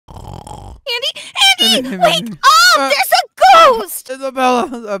Andy, wake up! There's a ghost!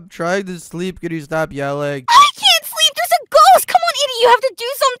 Isabella, I'm trying to sleep. Can you stop yelling? I can't sleep. There's a ghost. Come on, Andy. You have to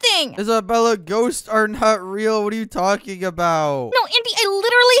do something. Isabella, ghosts are not real. What are you talking about? No, Andy, I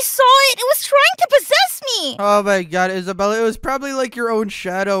literally saw it. It was trying to possess me. Oh my god, Isabella, it was probably like your own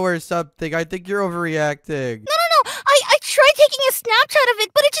shadow or something. I think you're overreacting. No. I tried taking a Snapchat of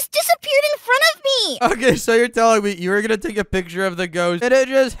it, but it just disappeared in front of me. Okay, so you're telling me you were gonna take a picture of the ghost and it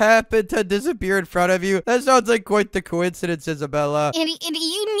just happened to disappear in front of you? That sounds like quite the coincidence, Isabella. Andy, you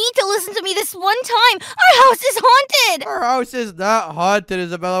need to listen to me this one time. Our house is haunted. Our house is not haunted,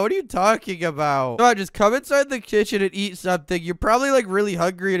 Isabella. What are you talking about? Come on, just come inside the kitchen and eat something. You're probably like really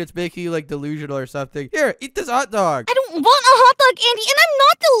hungry and it's making you like delusional or something. Here, eat this hot dog. I don't want a hot dog, Andy, and I'm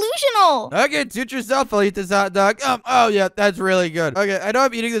not delusional. Okay, suit yourself. I'll eat this hot dog. Oh yeah, that's really good. Okay, I know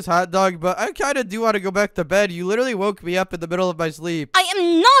I'm eating this hot dog, but I kind of do want to go back to bed. You literally woke me up in the middle of my sleep. I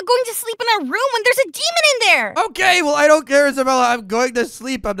am not going to sleep in a room when there's a demon in there. Okay, well, I don't care, Isabella. I'm going to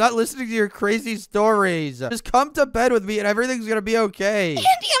sleep. I'm not listening to your crazy stories. Just come to bed with me and everything's going to be okay. Andy,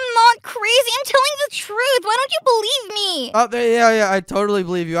 I'm not crazy. I'm telling the truth. Why don't you believe me? Oh, yeah, I totally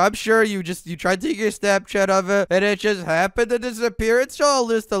believe you. I'm sure you tried taking a Snapchat of it and it just happened to disappear. It's all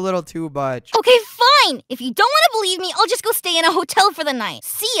just a little too much. Okay, fine. If you don't want to believe me, I'll just go stay in a hotel for the night.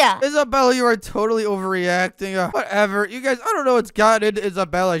 See ya. Isabella, you are totally overreacting. Whatever. You guys, I don't know what's gotten into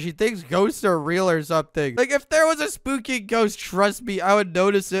Isabella. She thinks ghosts are real or something. Like, if there was a spooky ghost, trust me, I would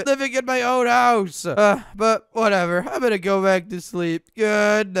notice it living in my own house. But whatever. I'm gonna go back to sleep.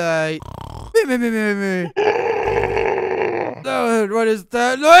 Good night. Me. Oh, what is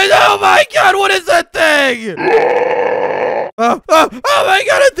that noise? Oh my god, what is that thing? Oh my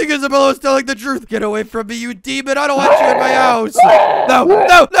god, I think Isabella was telling the truth. Get away from me, you demon. I don't want you in my house. No,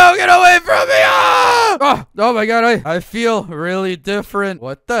 get away from me. Oh my god, I feel really different.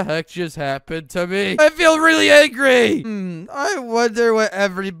 What the heck just happened to me? I feel really angry. I wonder what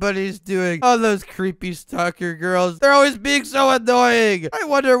everybody's doing. Oh, those creepy stalker girls. They're always being so annoying. I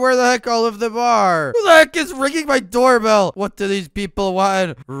wonder where the heck all of them are. Who the heck is ringing my doorbell? What do these people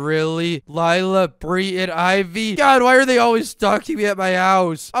want? Really? Lila, Bree, and Ivy? God, why are they always stalking me at my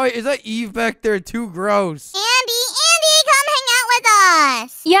house? Oh, wait, is that Eve back there? Too gross. Andy, come hang out with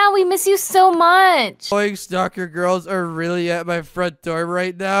us. Yeah, we miss you so much. Annoying stalker girls are really at my front door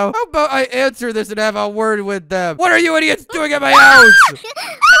right now. How about I answer this and have a word with them? What are you idiots doing at my house? Who is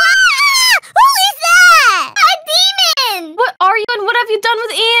that? A demon. What are you and what have you done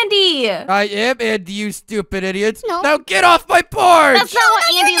with Andy? I am Andy, you stupid idiots. No. Now get off my porch! That's not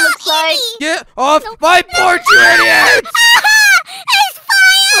what Andy looks like. Get off my porch, you idiots! It's fire.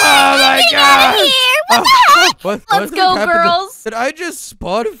 Oh my Get out of god! here. What the heck? Let's go, girls. Did I just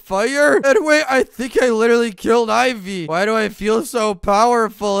spawn fire? And wait, I think I literally killed Ivy. Why do I feel so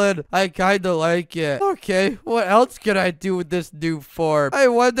powerful and I kinda like it? Okay, what else can I do with this new form? I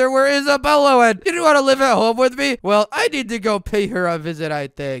wonder where Isabella went. Didn't want to live at home with me? Well, I need to go pay her a visit, I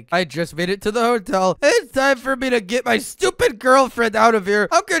think. I just made it to the hotel. It's time for me to get my stupid girlfriend out of here.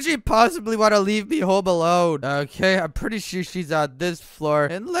 How could she possibly want to leave me home alone? Okay, I'm pretty sure she's on this floor.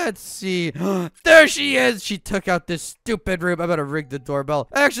 And let's see. There she is. She took out this stupid room. I'm gonna ring the doorbell.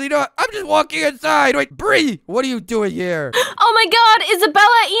 Actually, you know what? I'm just walking inside. Wait, Bree, what are you doing here? Oh my god,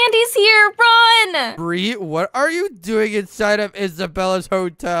 Isabella, Andy's here. Run. Bree, what are you doing inside of Isabella's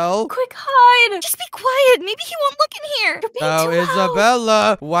hotel? Quick, hide. Just be quiet. Maybe he won't look in here. You're being Oh, too loud.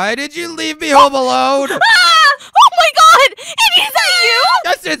 Isabella, why did you leave me home alone? Oh my god! Andy, is that you?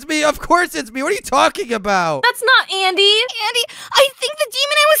 Yes, it's me. Of course it's me. What are you talking about? That's not Andy. Andy, I think the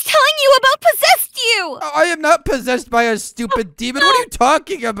demon I was telling you about possessed you. I am not possessed by a stupid demon. What are you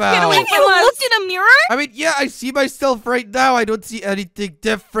talking about? Get away Have you looked in a mirror? I mean, yeah, I see myself right now. I don't see anything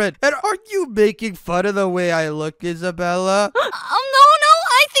different. And aren't you making fun of the way I look, Isabella? No.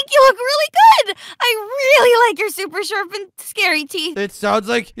 I think you look really good. I really like your super sharp and scary teeth. It sounds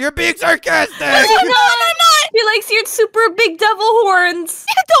like you're being sarcastic. No, I'm not. He likes your super big devil horns.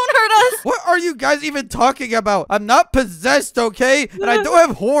 Don't hurt us. What are you guys even talking about? I'm not possessed, okay? And I don't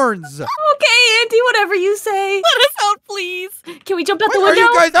have horns. Okay, Andy, whatever you say. Let us out, please. Can we jump out the Why are window?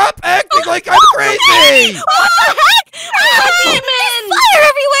 you guys up acting like I'm crazy? What the heck? Demon! There's fire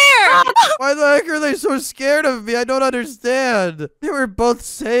everywhere. Why the heck are they so scared of me? I don't understand. They were both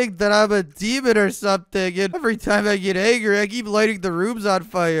saying that I'm a demon or something, and every time I get angry, I keep lighting the rooms on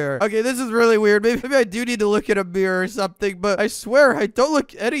fire. Okay, this is really weird. Maybe I do need to look in a mirror or something, but I swear I don't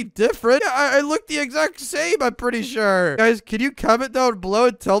look any different. Yeah, I look the exact same, I'm pretty sure. Guys, can you comment down below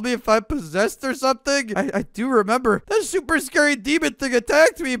and tell me if I'm possessed or something? I do remember that super scary demon thing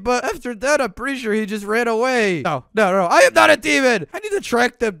attacked me, but after that, I'm pretty sure he just ran away. No, I am not a demon. I need to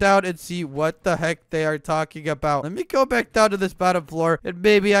track them down and see what the heck they are talking about. Let me go back down to this bottom floor, and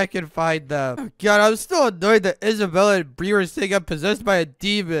maybe I can find them. Oh, God, I'm still annoyed that Isabella and Bree were saying I'm possessed by a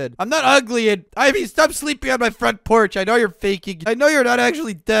demon. I'm not ugly, and Ivy, stop sleeping on my front porch. I know you're faking. I know you're not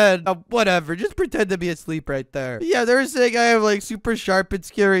actually dead. Whatever. Just pretend to be asleep right there. Yeah, they were saying I have, like, super sharp and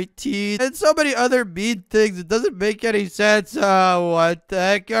scary teeth, and so many other mean things. It doesn't make any sense. What the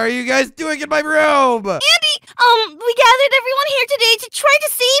heck are you guys doing in my room? Andy, we gathered everyone here today to try to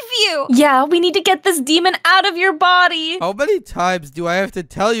save you. Yeah, we need to get this demon out of your body. How many times do I have to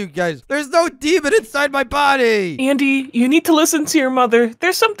tell you guys? There's no demon inside my body. Andy, you need to listen to your mother.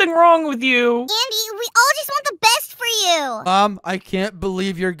 There's something wrong with you. Andy, we all just want the best for you. Mom, I can't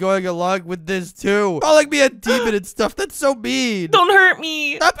believe you're going along with this too. Calling me a demon and stuff. That's so mean. Don't hurt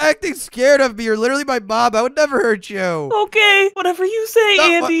me. Stop acting scared of me. You're literally my mom. I would never hurt you. Okay, whatever you say, Stop.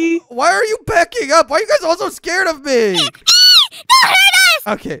 Andy. Why are you backing up? Why are you guys all so scared of me? Don't hurt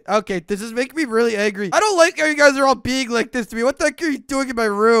us. Okay, this is making me really angry. I don't like how you guys are all being like this to me. What the heck are you doing in my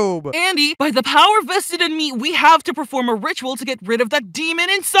room? Andy, by the power vested in me, we have to perform a ritual to get rid of that demon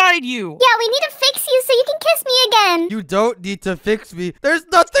inside you. Yeah, we need to fix you so you can kiss me again. You don't need to fix me. There's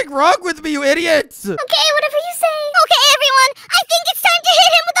nothing wrong with me, you idiots. Okay, whatever you say. Okay, everyone, I think it's time to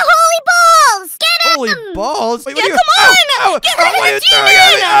hit him with the holy balls. Get him. Holy balls. Wait, Yeah, what are you, come on. Ow, Get ow, rid of what are the you doing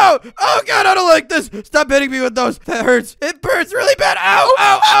at me? demon. Ow. Oh, God, I don't like this. Stop hitting me with those. That hurts. It burns really bad. Ow,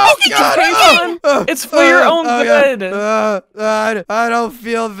 ow, ow, God. okay, son. It's for your own good. God. I don't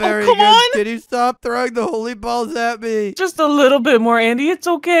feel very come good. on. Can you stop throwing the holy balls at me? Just a little bit more, Andy. It's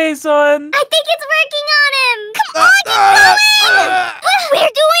okay, son. I think it's working on him. Come on, keep going. We're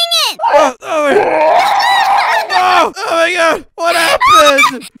doing it. Oh my God. What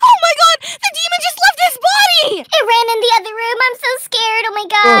happened? Oh my God, the demon just left his body. It ran in the other room. I'm so scared. Oh my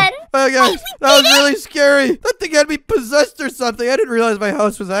God. Oh, God. That was really scary. That thing had me possessed or something. I didn't realize my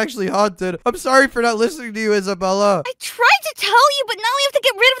house was actually haunted. I'm sorry for not listening to you, Isabella. I tried to tell you, but now we have to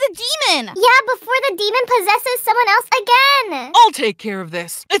get rid of the demon. Yeah, before the demon possesses someone else again. I'll take care of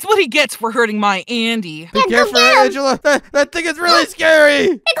this. It's what he gets for hurting my Andy. Be careful, Angela. That thing is really scary. Hey,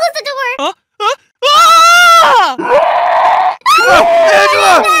 close the door. Huh? Ah!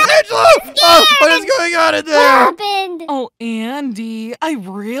 Angela! Oh, what is going on in What there? happened? Oh, Andy, I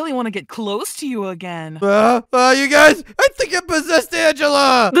really want to get close to you again. You guys, I think I possessed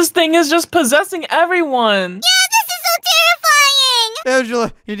Angela. This thing is just possessing everyone. Yeah, this is so terrifying.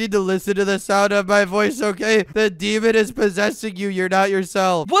 Angela, you need to listen to the sound of my voice, okay? The demon is possessing you. You're not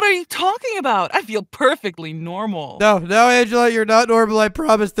yourself. What are you talking about? I feel perfectly normal. No, Angela, you're not normal. I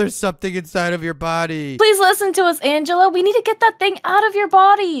promise there's something inside of your body. Please listen to us, Angela. We need to get that thing out of your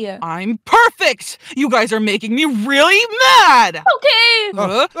body. I'm perfect. You guys are making me really mad. Okay. Oh,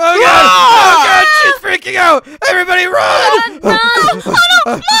 God! Ah! Oh, God! She's freaking out! Everybody run! No.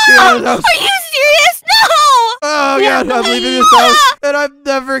 No! Are you serious? No. Oh, Yeah, God, I'm leaving this house, and I'm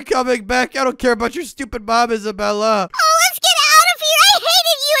never coming back. I don't care about your stupid mom, Isabella. Oh, let's get out of here. I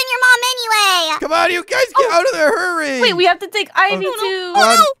hated you and your mom anyway. Come on, you guys, get out of there, hurry! Wait, we have to take Ivy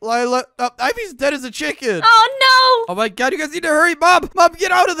to... Lila, Ivy's dead as a chicken. Oh, Oh my God, you guys need to hurry, Mom,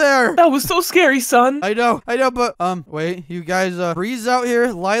 get out of there. That was so scary, son. I know, but, wait, you guys, Bree's out here,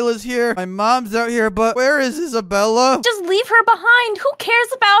 Lila's here, my mom's out here, but where is Isabella? no. Just leave her behind. Who cares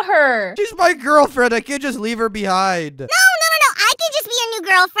about her? She's my girlfriend, I can't just leave her behind. No. I can just be your new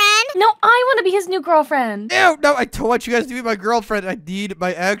girlfriend. No, I want to be his new girlfriend. Ew, no, I don't want you guys to be my girlfriend. I need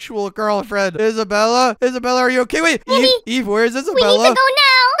my actual girlfriend. Isabella, are you okay? Wait, Eve, where is Isabella? We need to go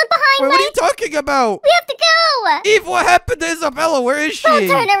now. Look behind Wait, us. what are you talking about? We have to go. Eve, what happened to Isabella? Where is she? Don't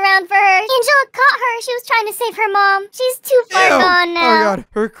turn around for her. Angela caught her. She was trying to save her mom. She's too far Ew. gone now. Oh God,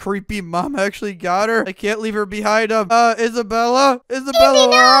 her creepy mom actually got her. I can't leave her behind. Isabella,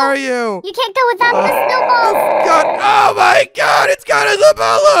 where are you? You can't go without the snowballs. God, oh my God, it's got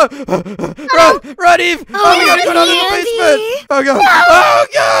Isabella! Run, Eve! Oh, we gotta go down to the Andy. basement! Oh God! Oh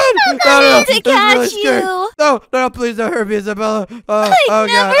God! No, to this is catch really scary. you. No, please don't hurt me, Isabella. Oh never God,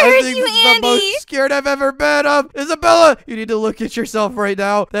 hurt I think you, this is the Andy. most scared I've ever been of. Isabella, you need to look at yourself right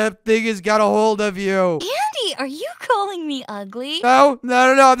now. That thing has got a hold of you. Andy, are you calling me ugly? No,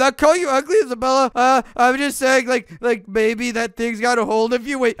 I'm not calling you ugly, Isabella. I'm just saying, like maybe that thing's got a hold of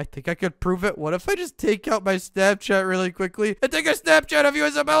you. Wait, I think I could prove it. What if I just take out my Snapchat really quickly and take a Snapchat of you,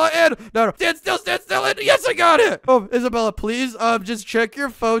 Isabella? And no, stand still. And yes, I got it. Oh, Isabella, please, just check your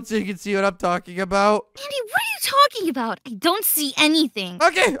phone so you can see what I'm talking about. Andy, what are you talking about? I don't see anything.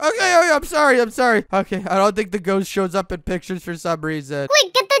 Okay, I'm sorry. Okay, I don't think the ghost shows up in pictures for some reason.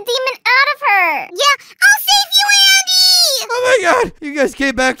 Wait, get the demon out of her. Yeah, I'll save you, Andy. Oh my God, you guys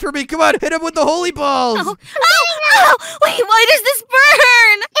came back for me. Come on, hit him with the holy balls. Ow! Wait, why does this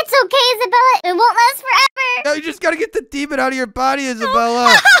burn? It's okay, gotta get the demon out of your body,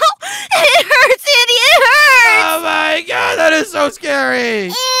 Isabella. It hurts, Andy. It hurts. Oh my god, that is so scary.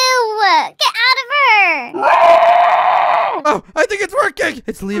 Ew! Get out of her! Oh, I think it's working.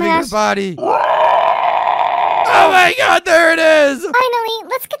 It's leaving her body. Oh my god, there it is. Finally,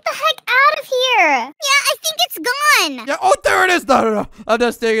 let's get the heck out of here! Yeah, I think it's gone. Yeah, oh, there it is. No. I'm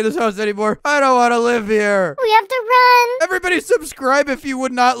not staying in this house anymore. I don't want to live here. We have to run! Everybody subscribe if you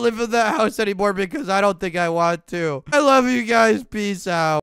would not live in that house anymore because I don't think I want to. I love you guys. Peace out.